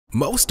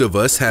Most of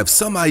us have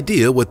some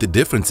idea what the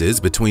difference is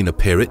between a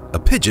parrot, a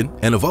pigeon,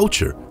 and a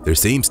vulture. There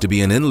seems to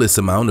be an endless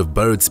amount of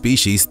bird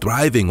species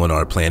thriving on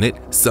our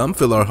planet. Some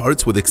fill our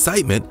hearts with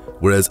excitement,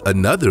 whereas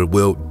another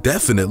will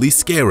definitely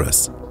scare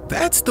us.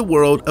 That's the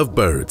world of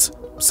birds,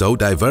 so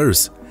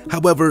diverse.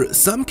 However,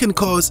 some can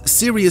cause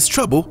serious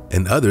trouble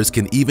and others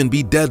can even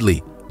be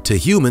deadly, to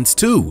humans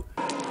too.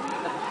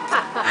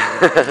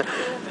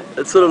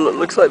 It sort of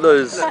looks like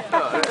those.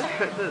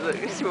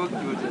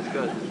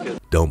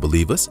 Don't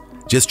believe us?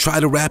 Just try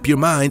to wrap your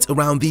minds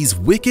around these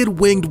wicked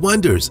winged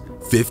wonders.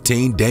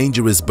 15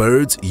 dangerous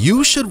birds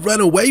you should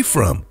run away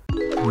from.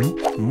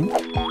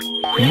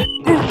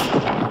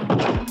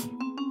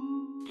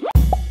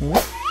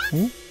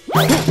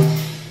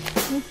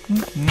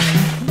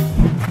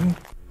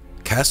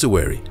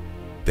 Cassowary.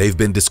 They've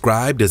been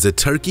described as a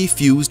turkey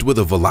fused with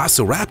a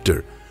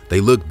velociraptor.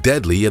 They look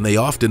deadly, and they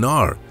often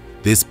are.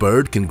 This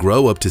bird can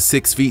grow up to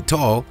 6 feet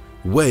tall,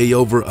 weigh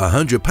over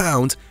 100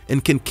 pounds,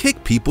 and can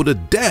kick people to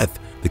death.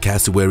 The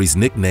cassowary's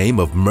nickname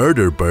of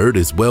murder bird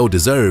is well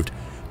deserved.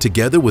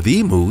 Together with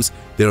emus,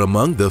 they're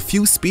among the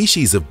few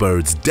species of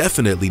birds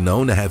definitely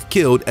known to have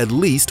killed at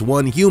least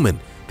one human.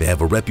 They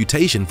have a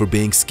reputation for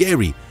being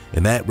scary,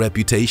 and that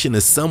reputation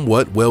is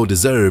somewhat well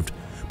deserved.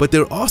 But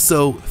they're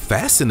also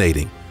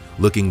fascinating.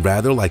 Looking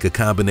rather like a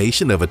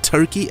combination of a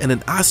turkey and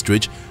an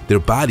ostrich, their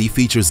body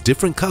features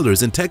different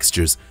colors and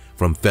textures,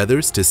 from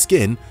feathers to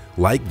skin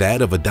like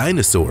that of a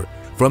dinosaur.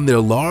 From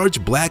their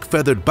large black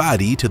feathered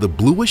body to the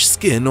bluish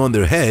skin on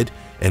their head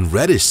and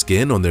reddish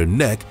skin on their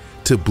neck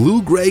to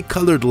blue-gray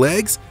colored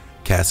legs,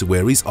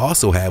 cassowaries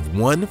also have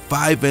one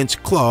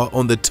 5-inch claw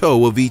on the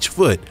toe of each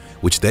foot,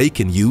 which they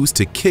can use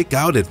to kick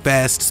out at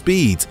fast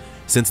speeds.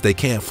 Since they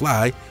can't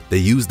fly, they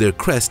use their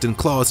crest and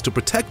claws to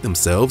protect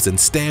themselves and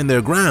stand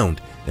their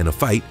ground. In a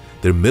fight,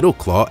 their middle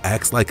claw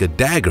acts like a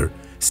dagger,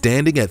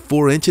 standing at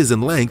 4 inches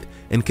in length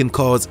and can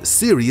cause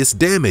serious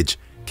damage.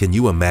 Can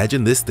you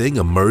imagine this thing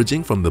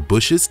emerging from the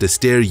bushes to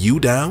stare you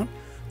down?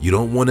 You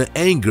don't want to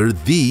anger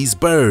these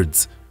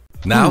birds.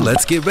 Now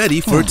let's get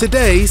ready for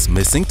today's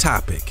missing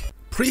topic.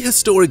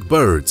 Prehistoric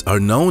birds are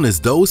known as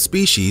those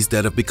species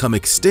that have become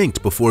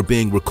extinct before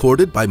being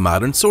recorded by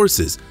modern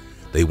sources.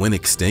 They went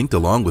extinct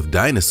along with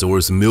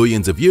dinosaurs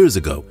millions of years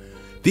ago.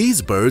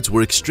 These birds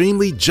were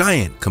extremely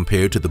giant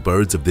compared to the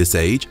birds of this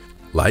age,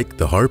 like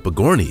the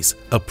harpagornis,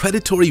 a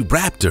predatory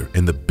raptor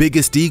and the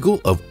biggest eagle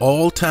of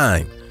all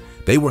time.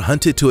 They were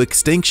hunted to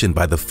extinction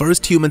by the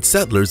first human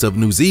settlers of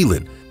New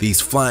Zealand.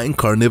 These flying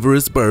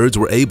carnivorous birds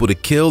were able to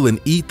kill and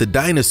eat the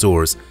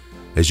dinosaurs.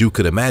 As you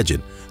could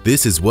imagine,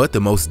 this is what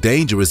the most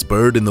dangerous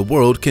bird in the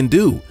world can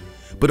do.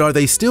 But are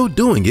they still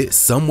doing it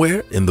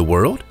somewhere in the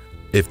world?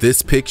 If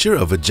this picture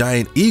of a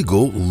giant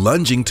eagle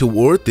lunging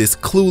toward this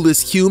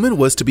clueless human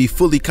was to be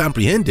fully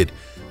comprehended,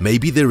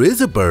 maybe there is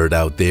a bird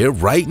out there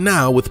right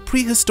now with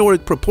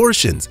prehistoric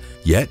proportions.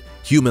 Yet,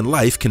 human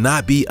life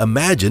cannot be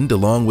imagined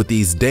along with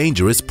these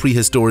dangerous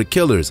prehistoric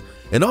killers.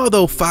 And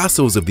although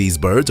fossils of these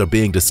birds are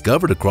being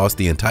discovered across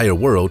the entire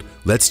world,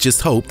 let's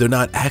just hope they're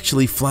not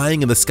actually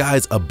flying in the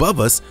skies above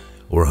us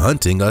or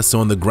hunting us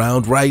on the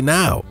ground right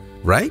now,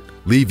 right?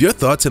 Leave your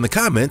thoughts in the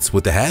comments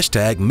with the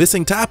hashtag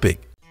missing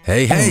topic.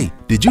 Hey,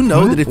 did you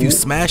know that if you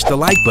smash the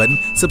like button,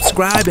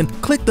 subscribe, and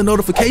click the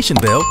notification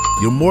bell,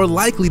 you're more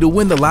likely to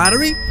win the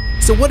lottery?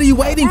 So what are you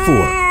waiting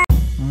for?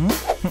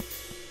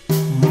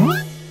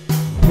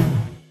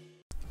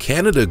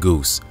 Canada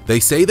goose. They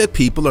say that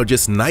people are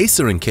just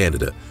nicer in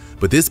Canada,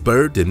 but this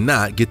bird did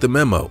not get the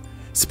memo.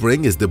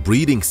 Spring is the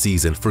breeding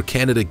season for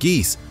Canada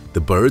geese.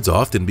 The birds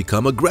often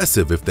become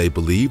aggressive if they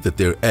believe that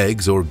their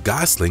eggs or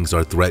goslings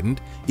are threatened.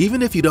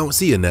 Even if you don't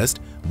see a nest,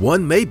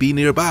 one may be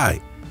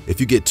nearby. If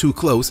you get too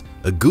close,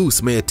 a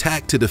goose may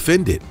attack to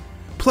defend it.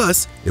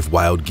 Plus, if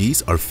wild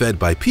geese are fed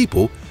by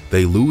people,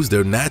 they lose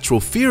their natural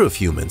fear of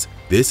humans.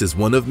 This is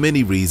one of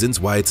many reasons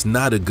why it's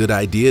not a good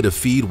idea to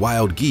feed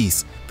wild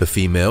geese. The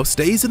female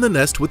stays in the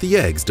nest with the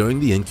eggs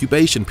during the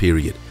incubation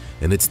period,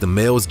 and it's the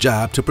male's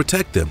job to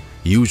protect them.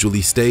 He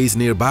usually stays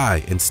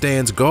nearby and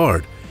stands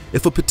guard.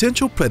 If a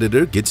potential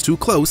predator gets too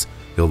close,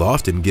 he'll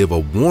often give a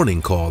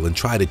warning call and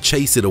try to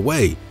chase it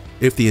away.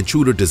 If the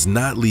intruder does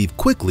not leave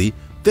quickly,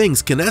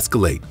 things can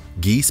escalate.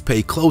 Geese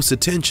pay close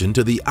attention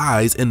to the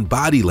eyes and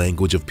body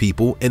language of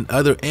people and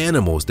other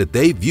animals that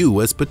they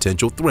view as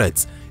potential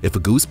threats. If a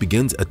goose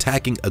begins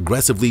attacking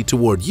aggressively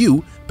toward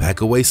you, back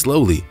away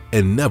slowly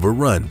and never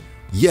run.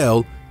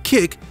 Yell,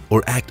 kick,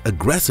 or act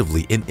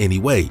aggressively in any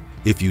way.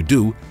 If you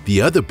do, the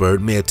other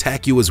bird may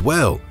attack you as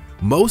well.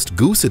 Most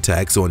goose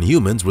attacks on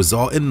humans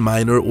result in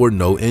minor or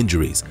no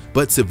injuries,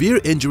 but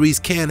severe injuries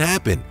can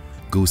happen.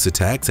 Goose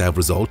attacks have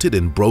resulted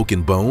in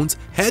broken bones,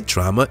 head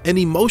trauma, and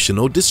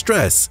emotional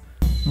distress.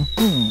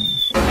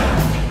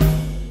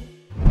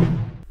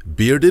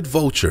 Bearded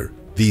vulture.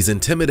 These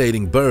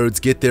intimidating birds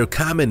get their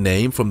common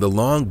name from the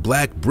long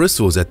black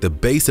bristles at the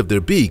base of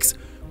their beaks,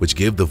 which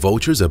give the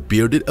vultures a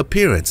bearded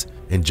appearance.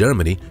 In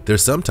Germany, they're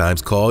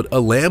sometimes called a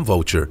lamb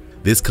vulture.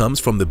 This comes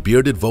from the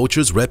bearded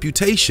vulture's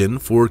reputation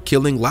for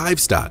killing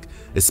livestock,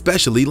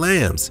 especially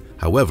lambs.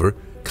 However,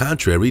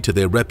 Contrary to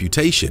their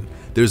reputation,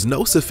 there's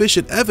no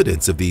sufficient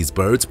evidence of these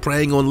birds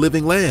preying on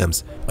living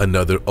lambs.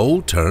 Another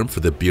old term for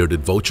the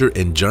bearded vulture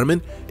in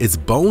German is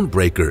bone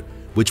breaker,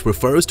 which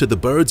refers to the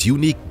bird's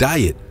unique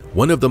diet.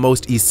 One of the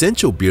most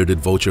essential bearded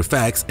vulture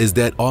facts is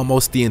that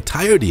almost the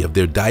entirety of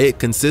their diet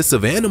consists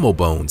of animal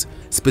bones.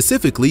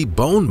 Specifically,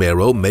 bone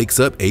marrow makes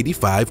up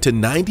 85 to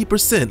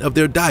 90% of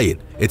their diet.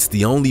 It's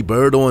the only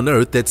bird on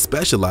Earth that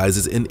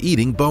specializes in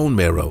eating bone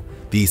marrow.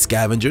 These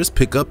scavengers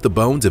pick up the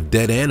bones of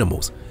dead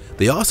animals.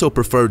 They also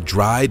prefer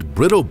dried,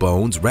 brittle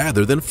bones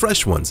rather than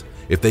fresh ones.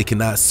 If they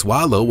cannot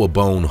swallow a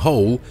bone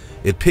whole,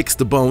 it picks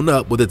the bone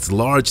up with its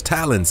large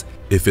talons.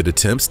 If it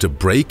attempts to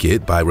break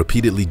it by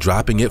repeatedly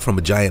dropping it from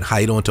a giant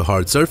height onto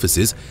hard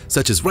surfaces,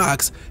 such as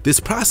rocks, this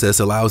process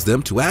allows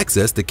them to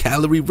access the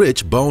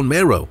calorie-rich bone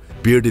marrow.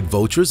 Bearded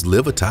vultures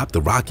live atop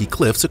the rocky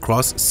cliffs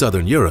across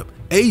southern Europe,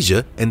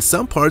 Asia, and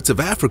some parts of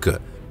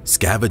Africa,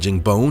 scavenging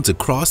bones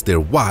across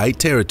their wide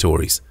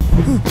territories.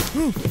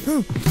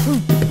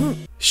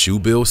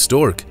 Shoebill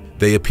stork.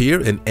 They appear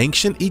in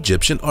ancient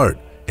Egyptian art,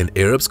 and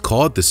Arabs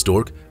called the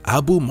stork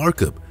Abu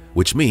Markab,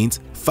 which means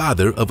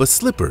father of a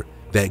slipper.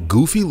 That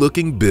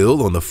goofy-looking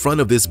bill on the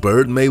front of this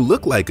bird may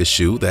look like a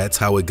shoe, that's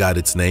how it got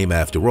its name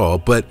after all,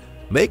 but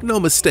make no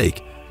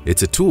mistake,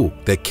 it's a tool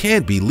that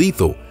can be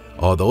lethal.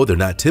 Although they're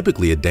not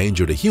typically a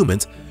danger to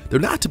humans, they're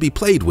not to be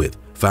played with.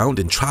 Found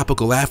in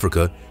tropical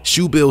Africa,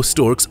 shoebill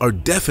storks are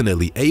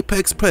definitely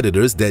apex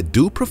predators that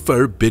do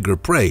prefer bigger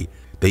prey.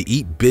 They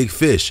eat big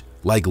fish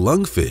like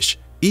lungfish,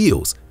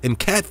 eels, and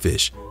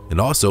catfish, and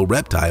also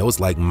reptiles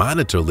like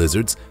monitor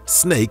lizards,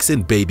 snakes,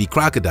 and baby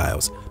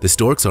crocodiles. The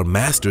storks are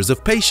masters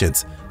of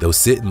patience. They'll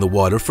sit in the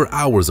water for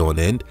hours on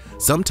end,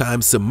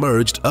 sometimes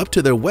submerged up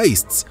to their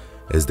waists,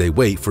 as they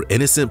wait for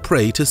innocent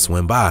prey to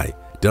swim by.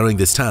 During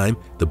this time,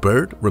 the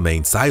bird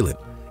remains silent,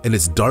 and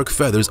its dark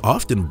feathers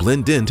often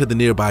blend into the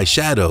nearby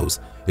shadows.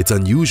 Its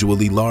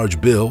unusually large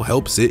bill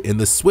helps it in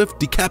the swift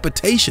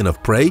decapitation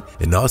of prey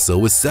and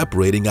also is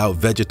separating out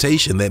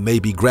vegetation that may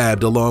be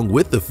grabbed along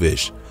with the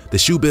fish. The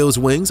shoebill's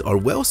wings are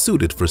well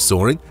suited for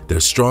soaring. They're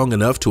strong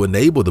enough to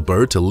enable the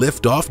bird to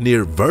lift off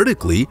near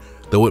vertically,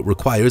 though it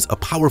requires a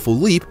powerful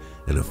leap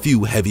and a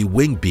few heavy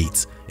wing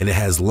beats, and it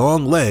has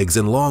long legs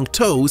and long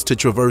toes to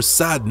traverse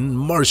sodden,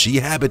 marshy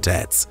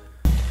habitats.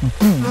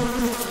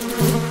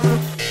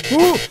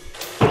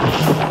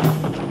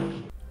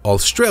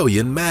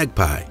 Australian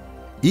magpie.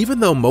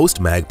 Even though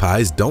most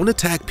magpies don't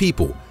attack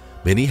people,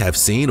 many have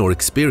seen or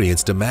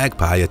experienced a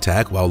magpie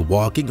attack while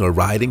walking or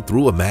riding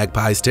through a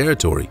magpie's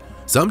territory.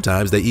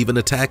 Sometimes they even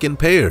attack in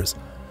pairs.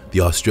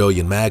 The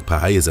Australian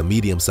magpie is a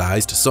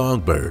medium-sized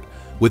songbird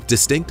with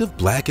distinctive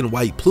black and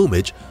white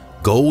plumage,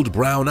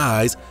 gold-brown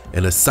eyes,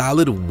 and a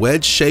solid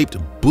wedge-shaped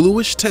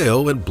bluish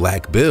tail and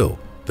black bill.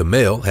 The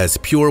male has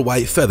pure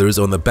white feathers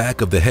on the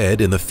back of the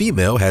head, and the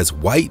female has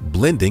white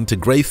blending to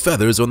gray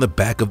feathers on the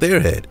back of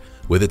their head.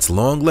 With its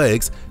long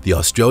legs, the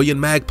Australian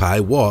magpie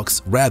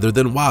walks rather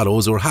than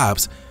waddles or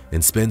hops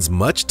and spends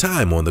much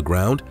time on the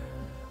ground.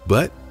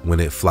 But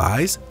when it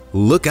flies,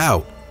 look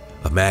out!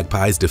 A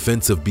magpie's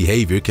defensive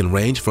behavior can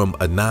range from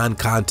a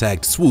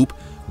non-contact swoop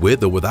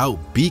with or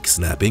without beak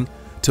snapping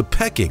to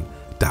pecking,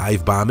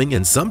 dive bombing,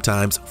 and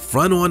sometimes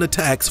front-on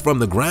attacks from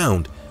the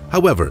ground.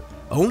 However,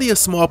 only a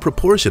small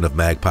proportion of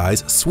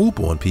magpies swoop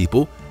on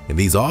people, and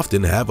these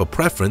often have a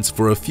preference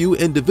for a few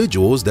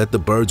individuals that the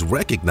birds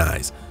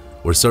recognize,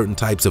 or certain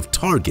types of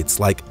targets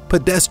like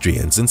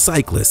pedestrians and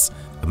cyclists.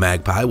 A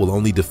magpie will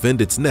only defend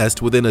its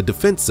nest within a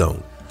defense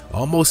zone.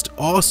 Almost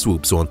all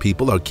swoops on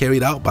people are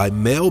carried out by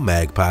male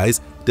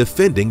magpies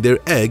defending their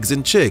eggs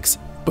and chicks.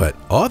 But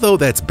although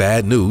that's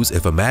bad news,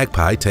 if a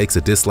magpie takes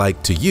a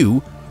dislike to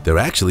you, they're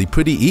actually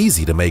pretty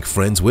easy to make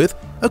friends with,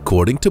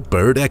 according to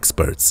bird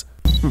experts.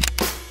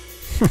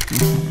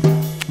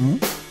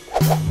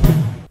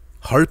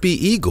 Harpy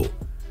eagle.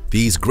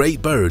 These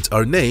great birds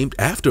are named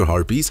after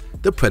harpies,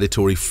 the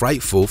predatory,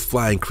 frightful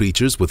flying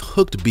creatures with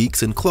hooked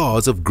beaks and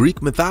claws of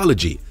Greek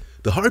mythology.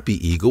 The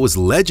harpy eagle is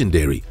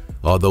legendary,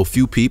 although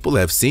few people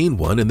have seen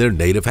one in their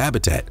native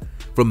habitat.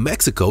 From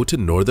Mexico to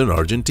northern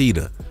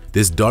Argentina,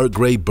 this dark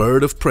gray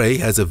bird of prey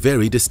has a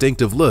very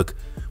distinctive look,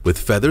 with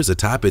feathers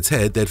atop its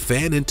head that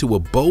fan into a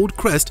bold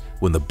crest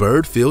when the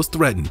bird feels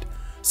threatened.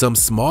 Some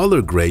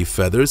smaller gray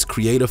feathers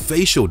create a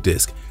facial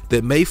disc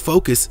that may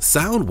focus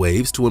sound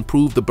waves to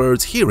improve the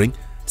bird's hearing,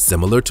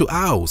 similar to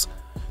owls.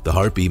 The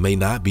harpy may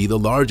not be the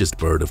largest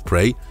bird of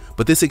prey,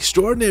 but this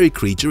extraordinary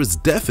creature is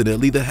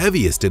definitely the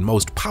heaviest and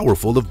most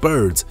powerful of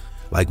birds.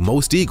 Like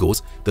most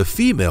eagles, the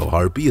female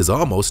harpy is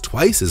almost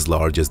twice as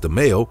large as the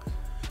male.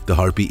 The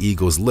harpy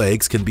eagle's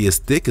legs can be as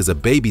thick as a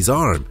baby's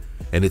arm,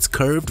 and its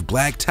curved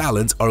black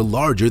talons are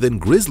larger than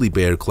grizzly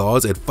bear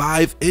claws at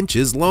 5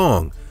 inches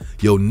long.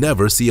 You'll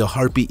never see a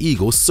harpy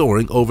eagle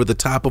soaring over the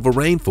top of a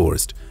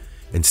rainforest.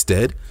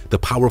 Instead, the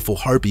powerful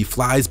harpy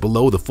flies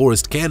below the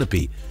forest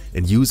canopy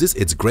and uses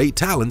its great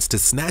talons to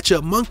snatch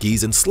up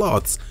monkeys and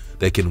sloths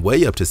that can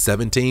weigh up to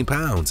 17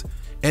 pounds.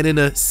 And in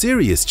a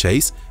serious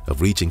chase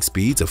of reaching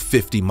speeds of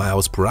 50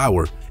 miles per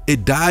hour,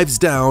 it dives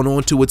down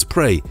onto its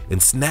prey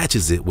and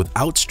snatches it with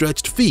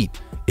outstretched feet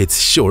Its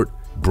short,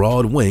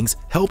 broad wings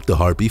help the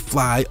harpy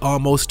fly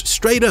almost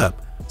straight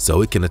up,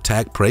 so it can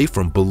attack prey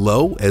from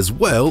below as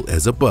well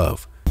as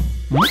above.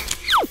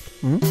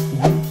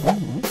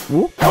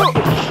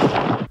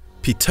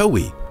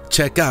 Pitoe.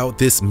 Check out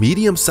this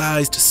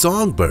medium-sized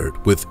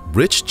songbird with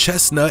rich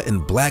chestnut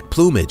and black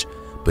plumage,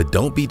 but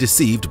don't be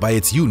deceived by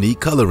its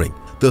unique coloring.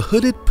 The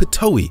hooded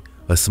pitoe,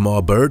 a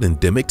small bird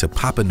endemic to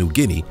Papua New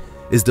Guinea,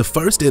 is the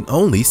first and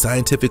only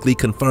scientifically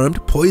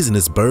confirmed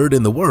poisonous bird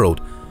in the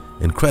world.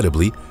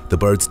 Incredibly, the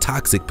bird's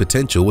toxic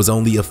potential was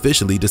only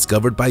officially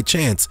discovered by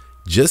chance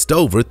just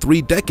over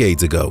 3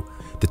 decades ago.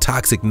 The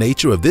toxic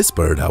nature of this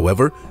bird,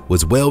 however,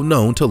 was well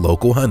known to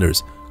local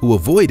hunters, who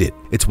avoid it.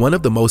 It's one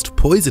of the most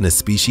poisonous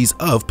species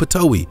of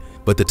pitoe,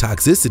 but the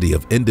toxicity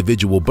of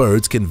individual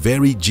birds can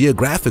vary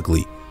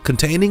geographically.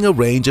 Containing a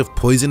range of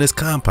poisonous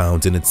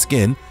compounds in its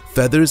skin,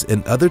 feathers,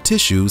 and other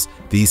tissues,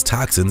 these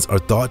toxins are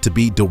thought to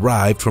be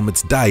derived from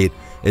its diet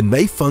and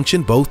may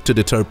function both to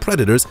deter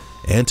predators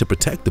and to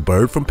protect the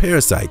bird from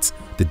parasites.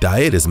 The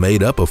diet is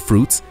made up of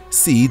fruits,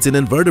 seeds, and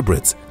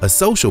invertebrates. A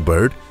social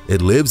bird,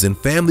 it lives in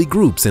family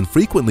groups and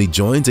frequently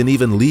joins and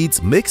even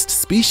leads mixed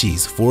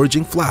species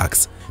foraging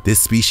flocks. This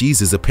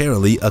species is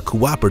apparently a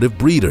cooperative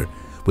breeder,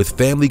 with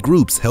family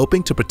groups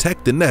helping to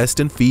protect the nest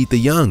and feed the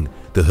young.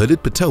 The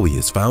hooded pitoe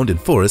is found in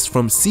forests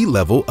from sea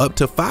level up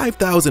to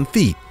 5,000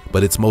 feet,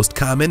 but it's most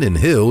common in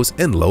hills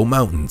and low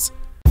mountains.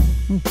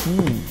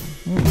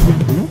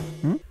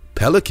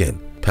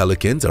 Pelican.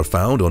 Pelicans are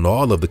found on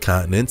all of the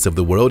continents of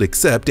the world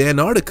except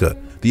Antarctica.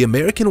 The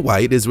American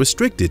white is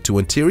restricted to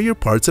interior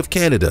parts of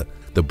Canada.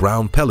 The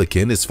brown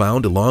pelican is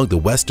found along the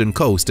western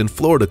coast and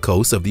Florida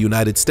coast of the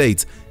United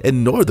States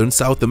and northern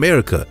South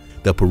America.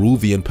 The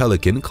Peruvian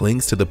pelican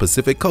clings to the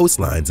Pacific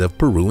coastlines of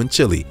Peru and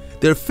Chile.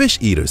 They're fish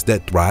eaters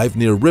that thrive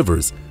near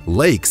rivers,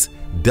 lakes,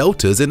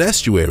 deltas, and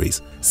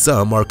estuaries.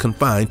 Some are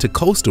confined to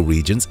coastal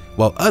regions,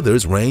 while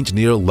others range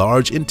near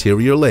large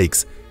interior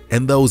lakes.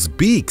 And those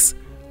beaks!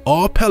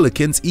 All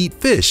pelicans eat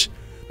fish.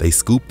 They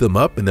scoop them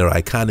up in their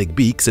iconic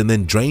beaks and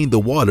then drain the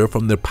water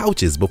from their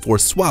pouches before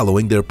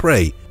swallowing their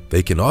prey.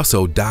 They can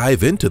also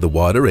dive into the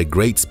water at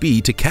great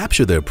speed to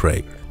capture their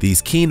prey.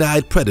 These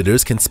keen-eyed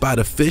predators can spot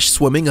a fish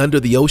swimming under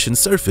the ocean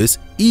surface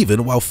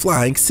even while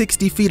flying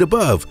 60 feet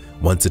above.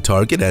 Once a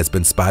target has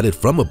been spotted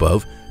from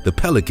above, the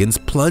pelicans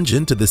plunge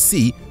into the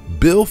sea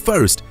bill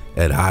first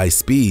at high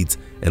speeds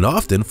and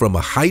often from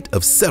a height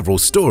of several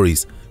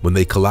stories. When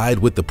they collide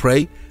with the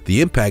prey,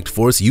 the impact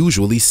force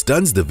usually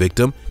stuns the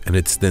victim and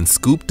it's then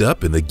scooped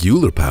up in the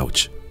gular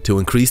pouch. To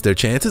increase their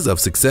chances of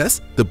success,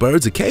 the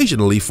birds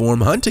occasionally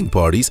form hunting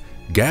parties,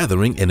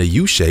 gathering in a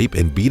U-shape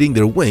and beating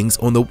their wings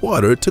on the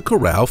water to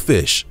corral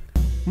fish.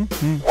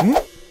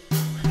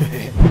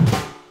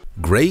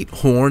 Great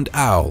horned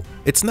owl.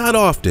 It's not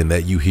often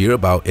that you hear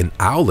about an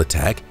owl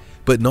attack,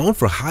 but known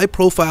for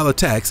high-profile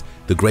attacks,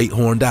 the great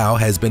horned owl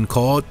has been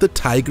called the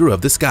tiger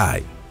of the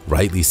sky.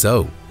 Rightly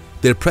so.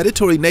 Their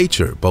predatory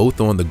nature, both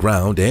on the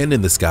ground and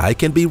in the sky,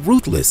 can be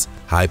ruthless.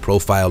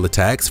 High-profile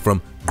attacks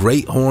from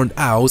great horned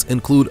owls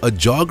include a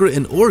jogger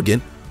in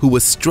Oregon who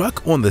was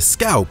struck on the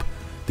scalp.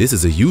 This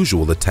is a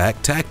usual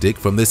attack tactic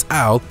from this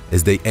owl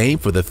as they aim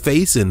for the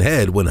face and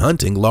head when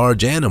hunting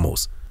large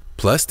animals.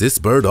 Plus, this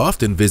bird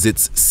often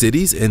visits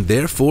cities and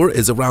therefore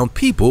is around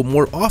people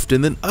more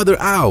often than other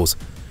owls.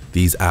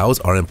 These owls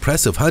are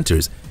impressive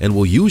hunters and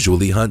will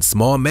usually hunt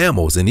small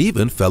mammals and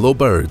even fellow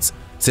birds.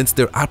 Since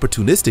they're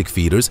opportunistic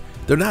feeders,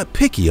 they're not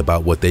picky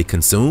about what they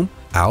consume.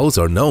 Owls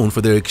are known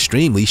for their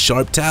extremely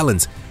sharp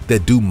talons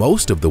that do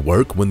most of the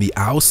work when the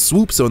owl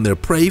swoops on their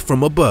prey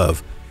from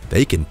above.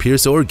 They can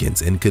pierce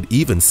organs and could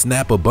even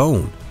snap a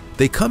bone.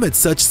 They come at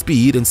such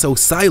speed and so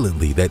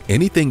silently that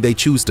anything they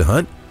choose to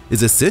hunt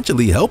is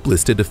essentially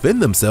helpless to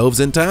defend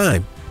themselves in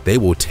time. They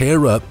will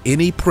tear up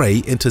any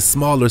prey into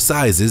smaller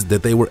sizes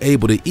that they were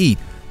able to eat.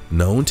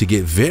 Known to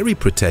get very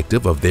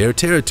protective of their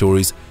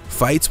territories,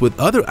 fights with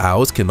other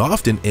owls can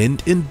often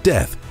end in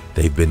death.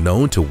 They've been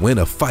known to win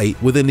a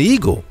fight with an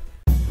eagle.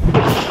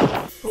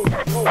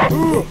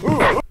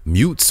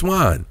 Mute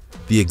swan.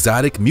 The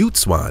exotic mute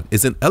swan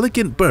is an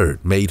elegant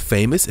bird made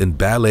famous in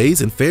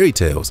ballets and fairy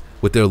tales.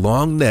 With their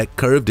long neck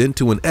curved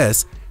into an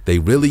S, they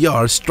really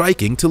are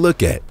striking to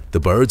look at. The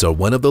birds are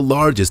one of the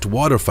largest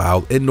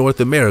waterfowl in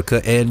North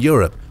America and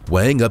Europe,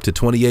 weighing up to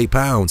 28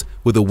 pounds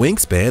with a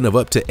wingspan of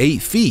up to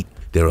 8 feet.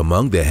 They're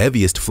among the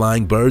heaviest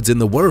flying birds in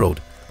the world.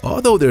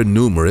 Although they're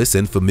numerous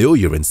and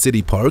familiar in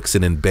city parks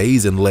and in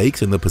bays and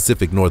lakes in the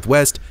Pacific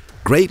Northwest,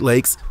 Great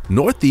Lakes,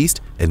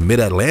 Northeast, and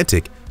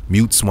Mid-Atlantic,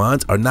 mute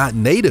swans are not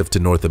native to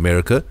North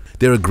America.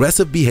 Their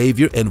aggressive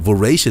behavior and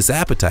voracious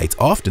appetites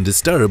often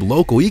disturb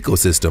local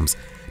ecosystems,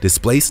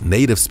 displace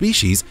native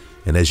species,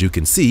 and as you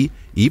can see,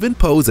 even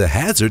pose a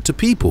hazard to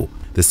people.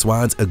 The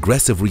swan's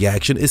aggressive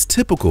reaction is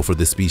typical for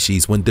the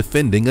species when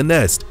defending a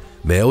nest.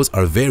 Males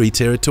are very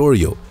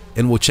territorial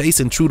and will chase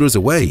intruders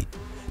away.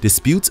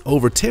 Disputes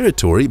over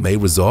territory may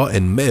result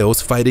in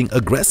males fighting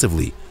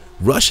aggressively,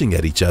 rushing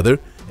at each other,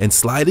 and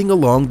sliding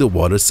along the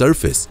water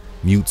surface.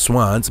 Mute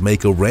swans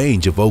make a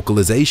range of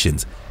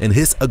vocalizations and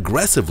hiss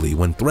aggressively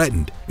when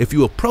threatened. If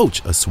you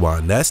approach a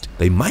swan nest,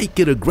 they might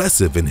get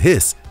aggressive and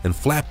hiss and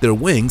flap their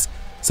wings,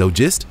 so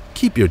just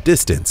keep your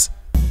distance.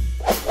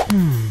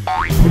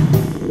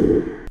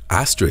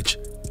 Ostrich.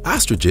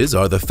 Ostriches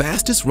are the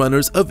fastest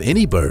runners of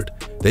any bird.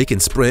 They can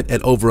sprint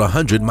at over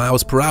 100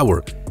 miles per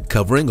hour,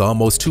 covering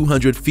almost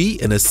 200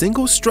 feet in a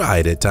single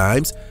stride at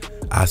times.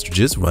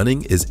 Ostriches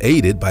running is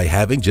aided by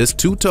having just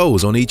 2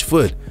 toes on each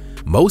foot.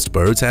 Most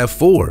birds have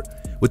 4,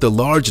 with a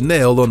large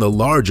nail on the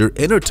larger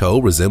inner toe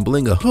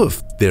resembling a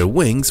hoof. Their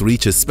wings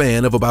reach a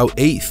span of about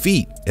 8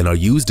 feet and are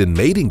used in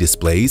mating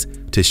displays,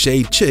 to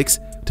shade chicks,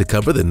 to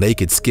cover the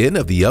naked skin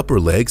of the upper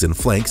legs and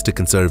flanks to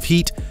conserve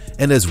heat,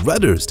 and as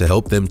rudders to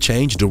help them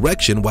change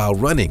direction while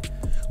running.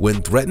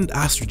 When threatened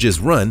ostriches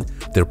run,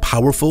 their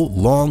powerful,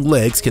 long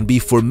legs can be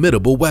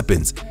formidable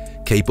weapons,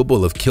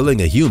 capable of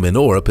killing a human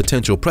or a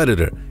potential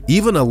predator.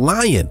 Even a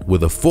lion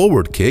with a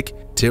forward kick.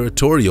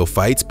 Territorial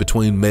fights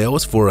between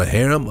males for a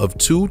harem of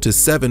 2 to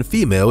 7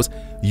 females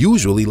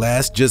usually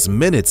last just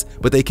minutes,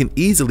 but they can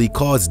easily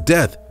cause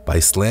death by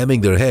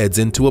slamming their heads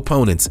into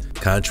opponents.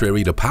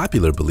 Contrary to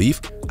popular belief,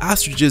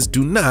 ostriches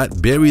do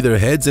not bury their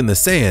heads in the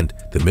sand.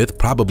 The myth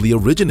probably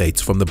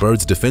originates from the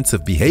bird's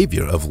defensive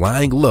behavior of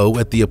lying low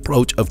at the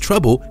approach of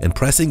trouble and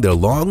pressing their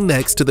long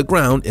necks to the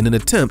ground in an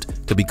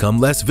attempt to become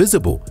less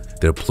visible.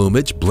 Their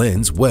plumage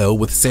blends well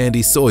with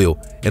sandy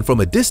soil and from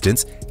a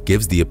distance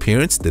gives the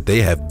appearance that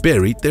they have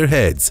buried their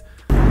heads.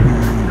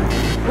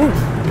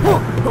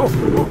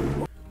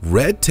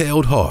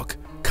 Red-tailed hawk.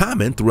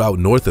 Common throughout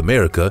North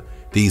America,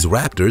 these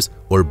raptors,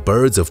 or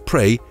birds of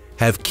prey,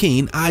 have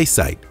keen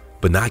eyesight,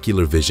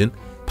 binocular vision,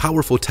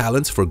 powerful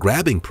talents for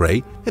grabbing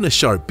prey, and a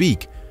sharp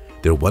beak.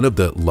 They're one of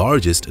the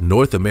largest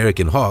North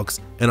American hawks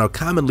and are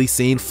commonly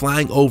seen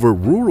flying over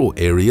rural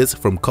areas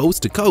from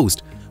coast to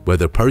coast,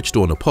 whether perched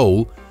on a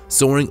pole,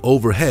 soaring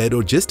overhead,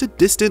 or just a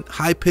distant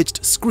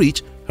high-pitched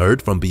screech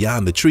heard from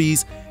beyond the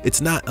trees.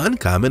 It's not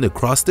uncommon to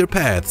cross their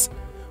paths.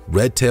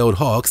 Red-tailed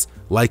hawks,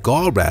 like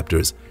all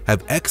raptors,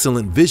 have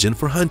excellent vision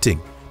for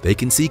hunting. They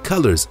can see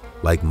colors,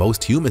 like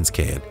most humans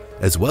can,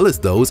 as well as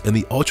those in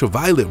the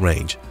ultraviolet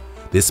range.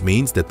 This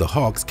means that the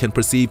hawks can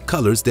perceive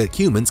colors that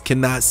humans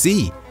cannot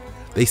see.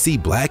 They see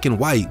black and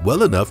white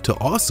well enough to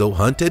also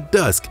hunt at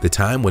dusk, the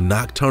time when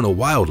nocturnal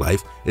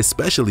wildlife,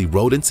 especially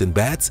rodents and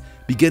bats,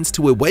 begins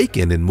to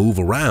awaken and move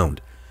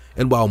around.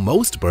 And while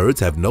most birds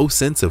have no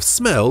sense of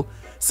smell,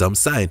 some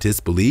scientists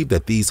believe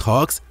that these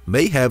hawks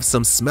may have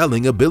some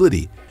smelling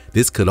ability.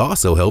 This could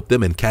also help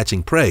them in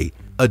catching prey.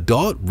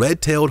 Adult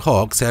red-tailed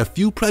hawks have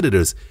few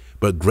predators,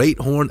 but great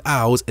horned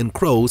owls and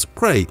crows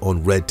prey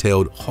on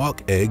red-tailed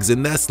hawk eggs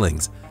and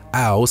nestlings.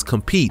 Owls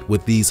compete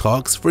with these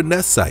hawks for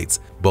nest sites.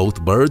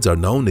 Both birds are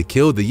known to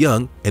kill the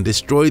young and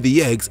destroy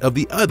the eggs of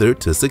the other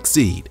to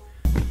succeed.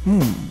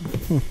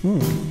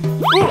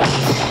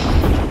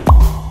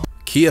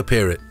 Kea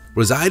parrot.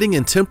 Residing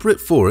in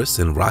temperate forests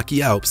and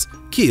rocky Alps,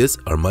 keas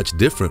are much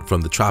different from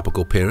the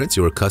tropical parrots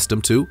you're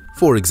accustomed to.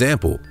 For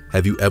example,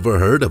 have you ever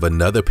heard of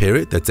another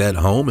parrot that's at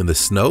home in the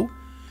snow?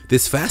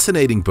 This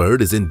fascinating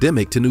bird is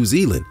endemic to New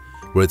Zealand,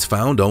 where it's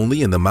found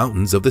only in the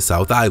mountains of the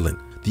South Island.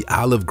 The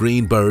olive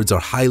green birds are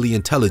highly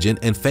intelligent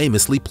and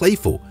famously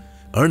playful,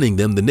 earning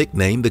them the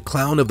nickname the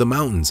clown of the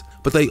mountains,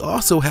 but they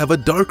also have a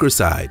darker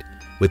side.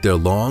 With their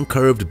long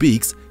curved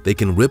beaks, they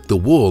can rip the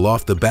wool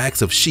off the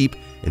backs of sheep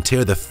and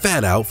tear the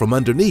fat out from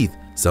underneath.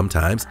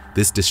 Sometimes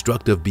this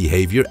destructive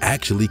behavior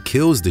actually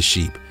kills the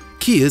sheep.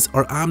 Keas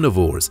are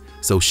omnivores,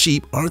 so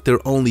sheep aren't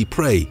their only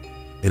prey.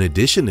 In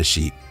addition to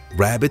sheep,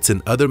 rabbits,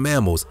 and other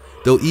mammals,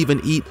 they'll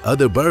even eat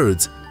other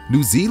birds.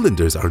 New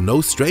Zealanders are no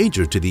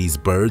stranger to these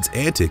birds'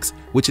 antics,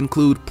 which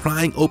include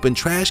prying open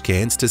trash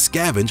cans to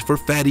scavenge for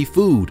fatty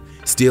food,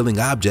 stealing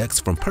objects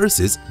from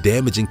purses,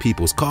 damaging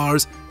people's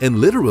cars, and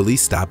literally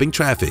stopping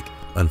traffic.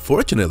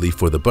 Unfortunately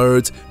for the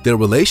birds, their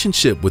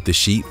relationship with the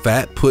sheep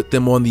fat put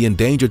them on the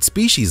endangered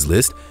species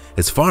list,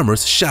 as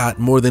farmers shot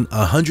more than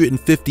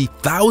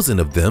 150,000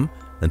 of them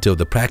until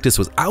the practice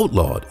was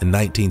outlawed in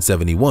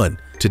 1971.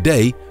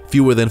 Today,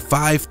 fewer than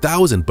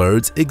 5,000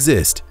 birds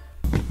exist.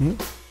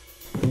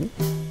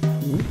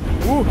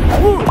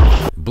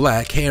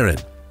 Black heron.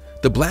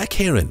 The black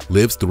heron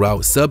lives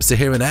throughout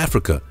sub-Saharan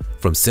Africa,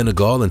 from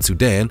Senegal and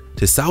Sudan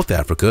to South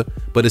Africa,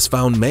 but is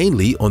found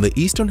mainly on the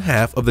eastern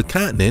half of the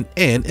continent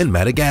and in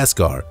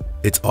Madagascar.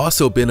 It's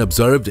also been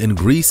observed in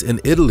Greece and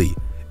Italy.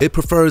 It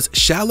prefers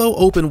shallow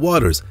open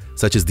waters,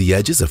 such as the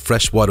edges of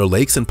freshwater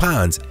lakes and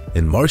ponds,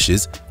 and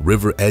marshes,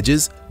 river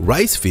edges,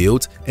 rice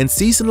fields, and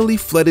seasonally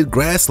flooded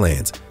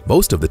grasslands.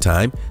 Most of the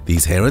time,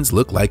 these herons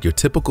look like your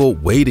typical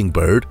wading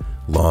bird: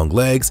 long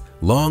legs,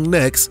 long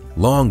necks,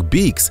 long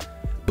beaks.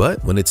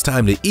 But when it's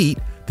time to eat,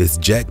 this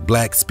jet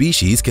black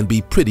species can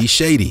be pretty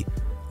shady.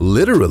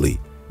 Literally,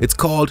 it's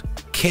called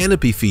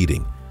canopy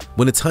feeding.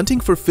 When it's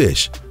hunting for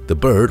fish, the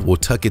bird will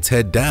tuck its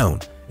head down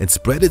and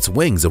spread its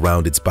wings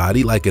around its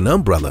body like an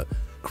umbrella,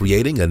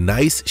 creating a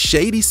nice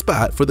shady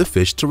spot for the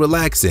fish to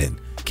relax in.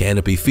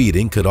 Canopy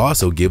feeding could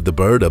also give the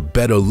bird a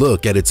better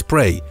look at its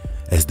prey,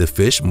 As the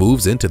fish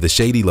moves into the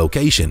shady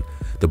location,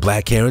 the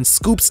black heron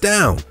scoops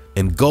down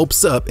and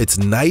gulps up its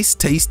nice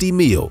tasty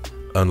meal.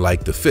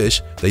 Unlike the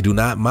fish, they do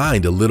not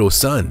mind a little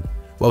sun.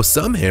 While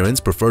some herons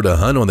prefer to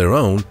hunt on their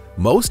own,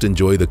 most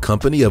enjoy the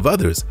company of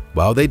others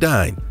while they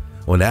dine.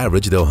 On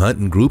average, they'll hunt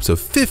in groups of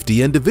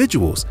 50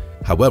 individuals.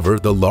 However,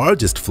 the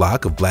largest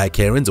flock of black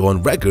herons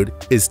on record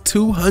is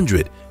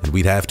 200, and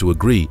we'd have to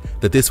agree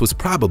that this was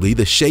probably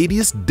the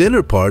shadiest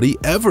dinner party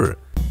ever.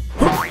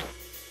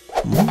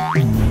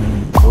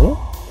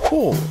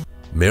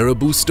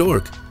 Marabou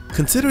stork,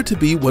 considered to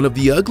be one of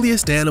the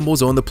ugliest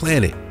animals on the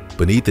planet.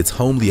 Beneath its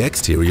homely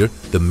exterior,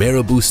 the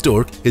marabou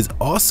stork is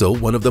also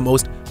one of the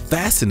most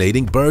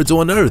fascinating birds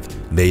on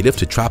Earth. Native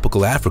to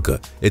tropical Africa,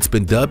 it's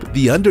been dubbed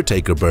the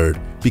Undertaker bird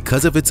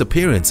because of its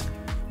appearance.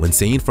 When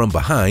seen from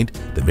behind,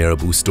 the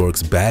marabou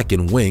stork's back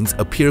and wings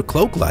appear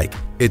cloak-like.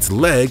 Its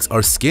legs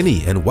are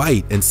skinny and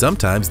white, and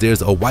sometimes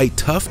there's a white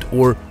tuft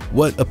or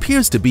what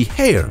appears to be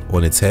hair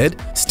on its head.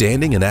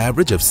 Standing an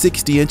average of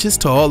 60 inches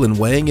tall and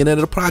weighing in at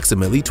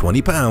approximately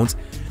 20 pounds,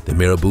 the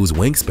marabou's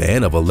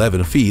wingspan of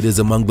 11 feet is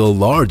among the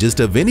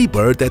largest of any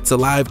bird that's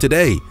alive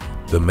today.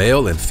 The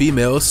male and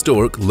female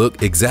stork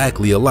look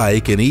exactly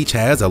alike, and each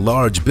has a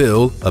large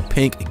bill, a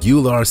pink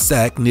gular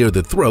sac near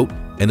the throat,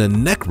 and a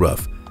neck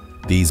ruff.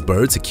 These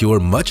birds secure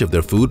much of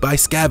their food by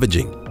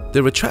scavenging.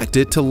 They're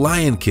attracted to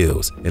lion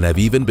kills and have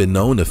even been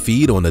known to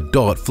feed on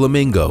adult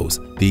flamingos.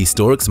 These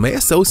storks may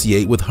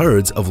associate with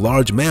herds of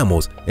large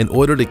mammals in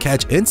order to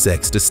catch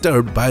insects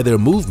disturbed by their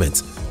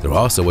movements. They're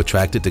also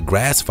attracted to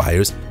grass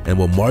fires and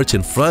will march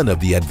in front of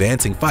the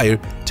advancing fire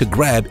to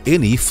grab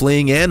any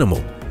fleeing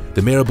animal.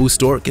 The marabou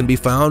stork can be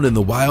found in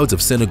the wilds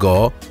of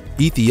Senegal,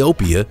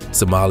 Ethiopia,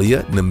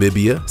 Somalia,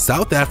 Namibia,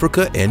 South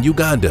Africa, and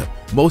Uganda,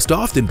 most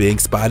often being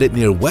spotted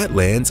near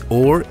wetlands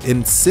or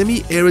in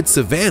semi-arid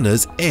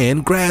savannas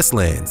and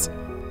grasslands.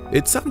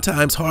 It's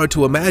sometimes hard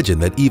to imagine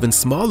that even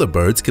smaller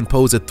birds can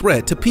pose a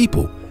threat to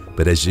people,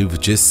 but as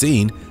you've just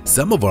seen,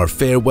 some of our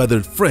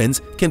fair-weathered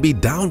friends can be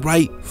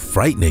downright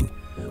frightening.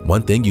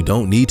 One thing you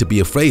don't need to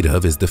be afraid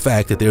of is the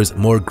fact that there's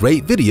more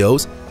great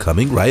videos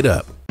coming right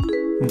up.